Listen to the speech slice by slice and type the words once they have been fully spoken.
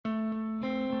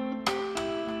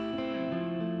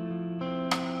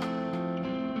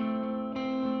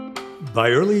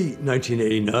By early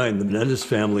 1989, the Menendez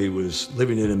family was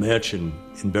living in a mansion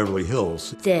in Beverly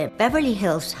Hills. The Beverly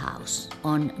Hills house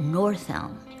on North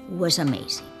Elm was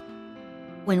amazing.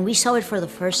 When we saw it for the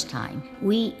first time,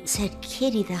 we said,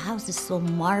 Kitty, the house is so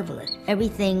marvelous.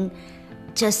 Everything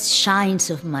just shines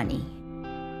of money.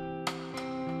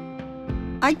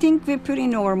 I think we're pretty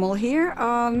normal here.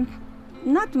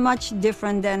 Not much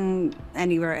different than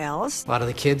anywhere else. A lot of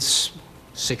the kids,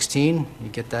 16, you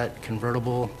get that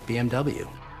convertible BMW.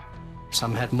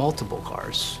 Some had multiple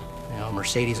cars, a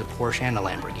Mercedes, a Porsche, and a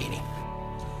Lamborghini.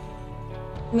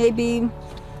 Maybe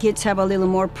kids have a little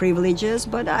more privileges,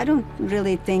 but I don't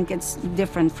really think it's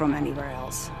different from anywhere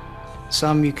else.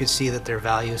 Some you could see that their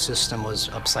value system was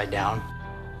upside down.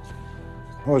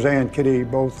 Jose and Kitty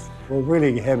both were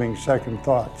really having second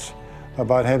thoughts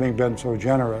about having been so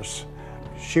generous.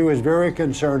 She was very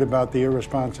concerned about the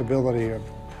irresponsibility of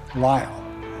Lyle.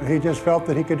 He just felt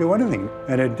that he could do anything,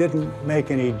 and it didn't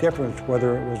make any difference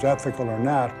whether it was ethical or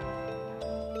not.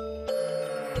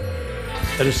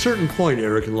 At a certain point,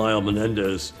 Erik and Lyle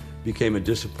Menendez became a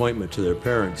disappointment to their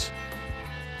parents.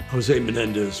 Jose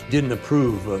Menendez didn't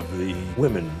approve of the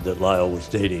women that Lyle was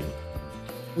dating.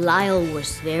 Lyle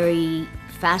was very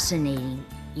fascinating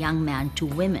young man to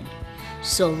women.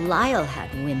 So Lyle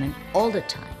had women all the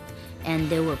time, and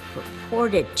they were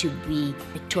purported to be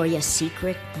Victoria's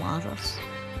Secret models.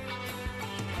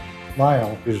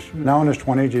 Lyle is now in his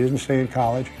 20s, he didn't stay in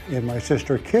college, and my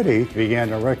sister Kitty began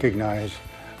to recognize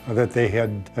that they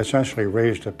had essentially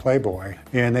raised a playboy,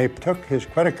 and they took his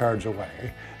credit cards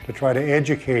away to try to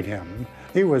educate him.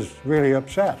 He was really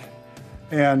upset,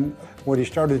 and what he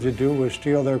started to do was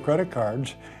steal their credit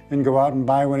cards and go out and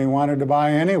buy what he wanted to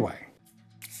buy anyway.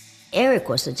 Erik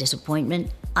was a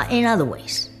disappointment in other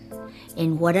ways,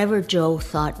 in whatever Joe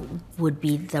thought would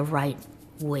be the right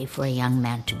way for a young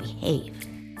man to behave.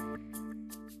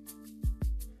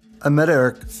 I met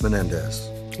Erik Menendez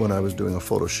when I was doing a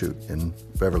photo shoot in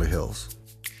Beverly Hills.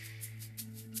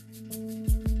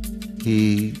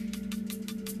 He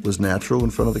was natural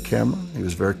in front of the camera. He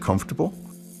was very comfortable.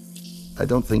 I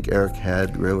don't think Erik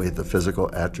had really the physical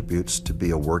attributes to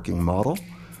be a working model,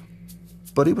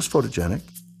 but he was photogenic.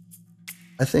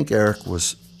 I think Erik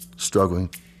was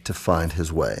struggling to find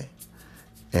his way,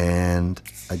 and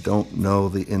I don't know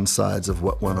the insides of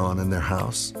what went on in their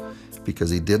house because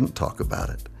he didn't talk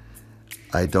about it.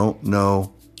 I don't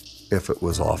know if it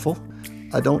was awful.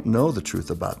 I don't know the truth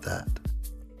about that.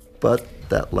 But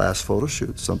that last photo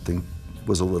shoot, something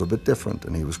was a little bit different,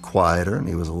 and he was quieter, and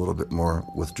he was a little bit more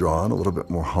withdrawn, a little bit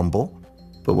more humble.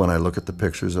 But when I look at the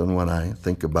pictures and when I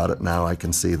think about it now, I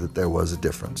can see that there was a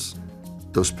difference.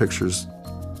 Those pictures,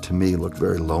 to me, look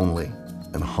very lonely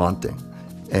and haunting.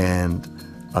 And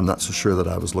I'm not so sure that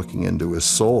I was looking into his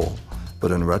soul,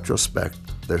 but in retrospect,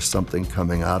 there's something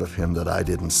coming out of him that I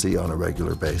didn't see on a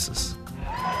regular basis.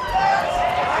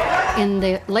 In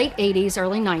the late 80s,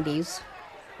 early 90s,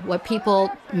 what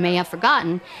people may have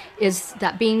forgotten is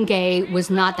that being gay was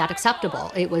not that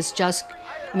acceptable. It was just,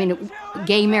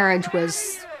 gay marriage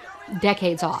was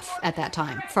decades off at that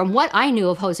time. From what I knew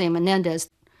of Jose Menendez,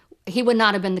 he would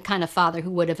not have been the kind of father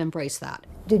who would have embraced that.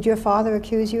 Did your father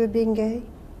accuse you of being gay?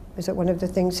 Was it one of the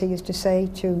things he used to say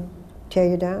to tear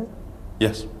you down?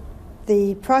 Yes.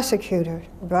 The prosecutor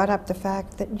brought up the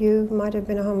fact that you might have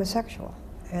been a homosexual,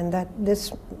 and that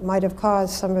this might have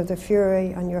caused some of the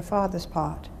fury on your father's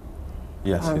part.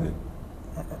 Yes, he did.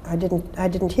 I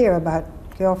didn't hear about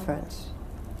girlfriends.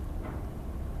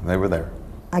 They were there.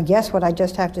 I guess what I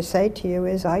just have to say to you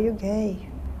is, are you gay?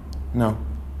 No,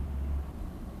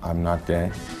 I'm not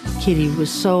gay. Kitty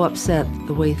was so upset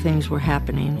the way things were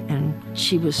happening, and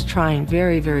she was trying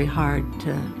very, very hard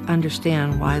to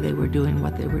understand why they were doing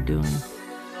what they were doing.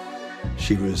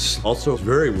 She was also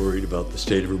very worried about the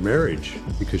state of her marriage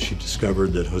because she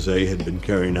discovered that Jose had been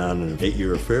carrying on an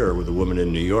 8-year affair with a woman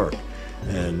in New York,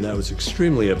 and that was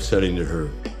extremely upsetting to her.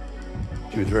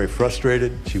 She was very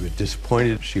frustrated, she was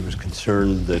disappointed, she was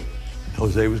concerned that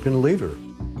Jose was going to leave her.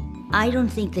 I don't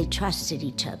think they trusted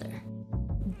each other.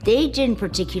 They didn't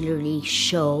particularly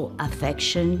show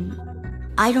affection.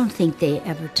 I don't think they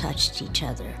ever touched each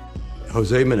other.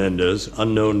 Jose Menendez,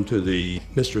 unknown to the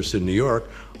mistress in New York,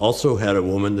 also had a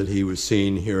woman that he was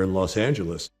seeing here in Los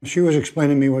Angeles. She was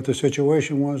explaining to me what the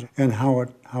situation was and how it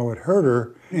hurt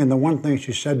her. And the one thing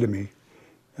she said to me,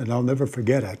 and I'll never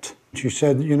forget it, she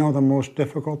said, you know, the most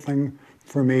difficult thing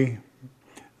for me,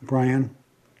 Brian,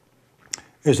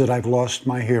 is that I've lost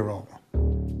my hero.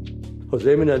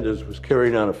 Jose Menendez was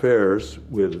carrying on affairs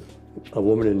with a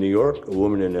woman in New York, a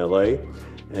woman in LA,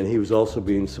 And he was also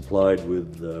being supplied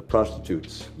with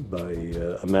prostitutes by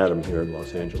a madam here in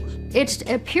Los Angeles. It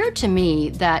appeared to me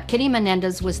that Kitty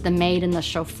Menendez was the maid and the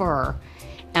chauffeur,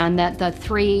 and that the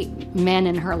three men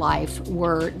in her life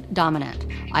were dominant.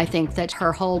 I think that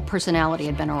her whole personality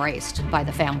had been erased by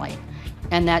the family,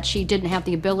 and that she didn't have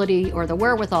the ability or the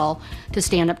wherewithal to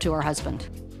stand up to her husband.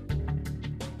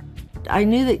 I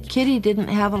knew that Kitty didn't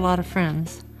have a lot of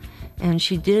friends, and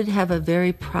she did have a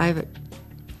very private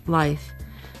life.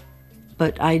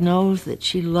 But I know that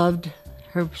she loved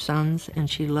her sons and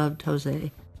she loved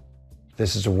Jose.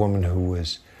 This is a woman who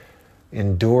was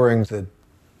enduring the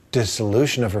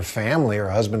dissolution of her family. Her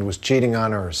husband was cheating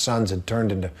on her sons had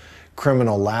turned into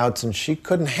criminal louts, and she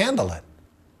couldn't handle it.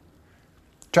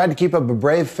 Tried to keep up a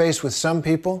brave face with some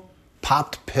people,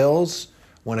 popped pills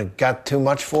when it got too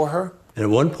much for her. And at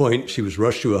one point, she was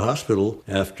rushed to a hospital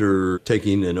after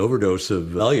taking an overdose of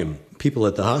Valium. People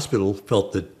at the hospital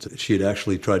felt that she had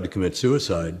actually tried to commit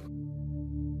suicide.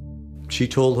 She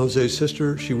told Jose's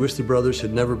sister she wished the brothers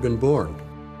had never been born.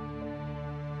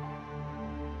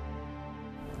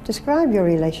 Describe your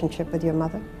relationship with your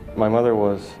mother. My mother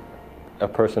was a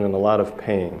person in a lot of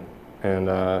pain,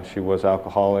 and she was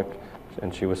alcoholic,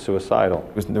 and she was suicidal.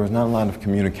 There was not a lot of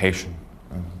communication,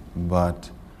 but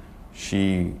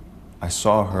I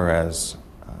saw her as,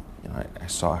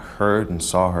 I heard and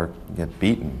saw her get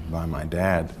beaten by my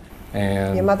dad.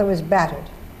 And your mother was battered?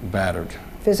 Battered.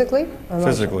 Physically or emotionally?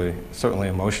 Physically, certainly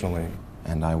emotionally.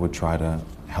 And I would try to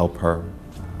help her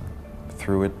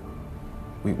through it.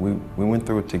 We went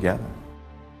through it together.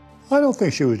 I don't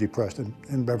think she was depressed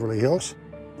in Beverly Hills.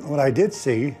 What I did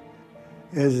see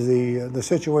is the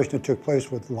situation that took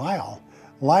place with Lyle.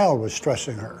 Lyle was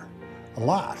stressing her a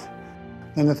lot.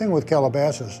 And the thing with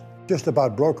Calabasas just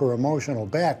about broke her emotional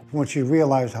back when she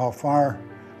realized how far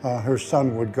her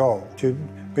son would go to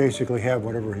basically have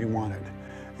whatever he wanted.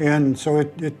 And so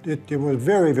it was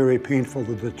very, very painful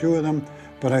to the two of them,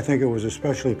 but I think it was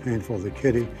especially painful to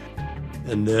Kitty.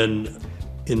 And then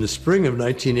in the spring of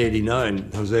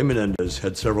 1989, Jose Menendez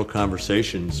had several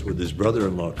conversations with his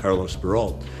brother-in-law, Carlos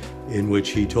Baralt, in which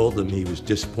he told them he was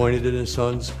disappointed in his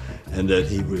sons and that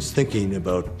he was thinking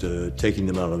about taking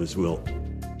them out of his will.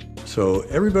 So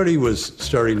everybody was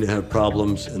starting to have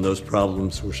problems, and those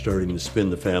problems were starting to spin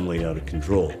the family out of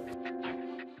control.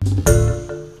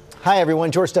 Hi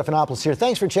everyone, George Stephanopoulos here.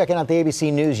 Thanks for checking out the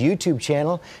ABC News YouTube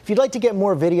channel. If you'd like to get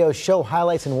more videos, show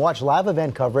highlights, and watch live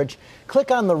event coverage, click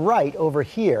on the right over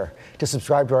here to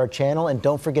subscribe to our channel, and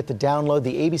don't forget to download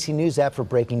the ABC News app for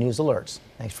breaking news alerts.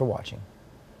 Thanks for watching.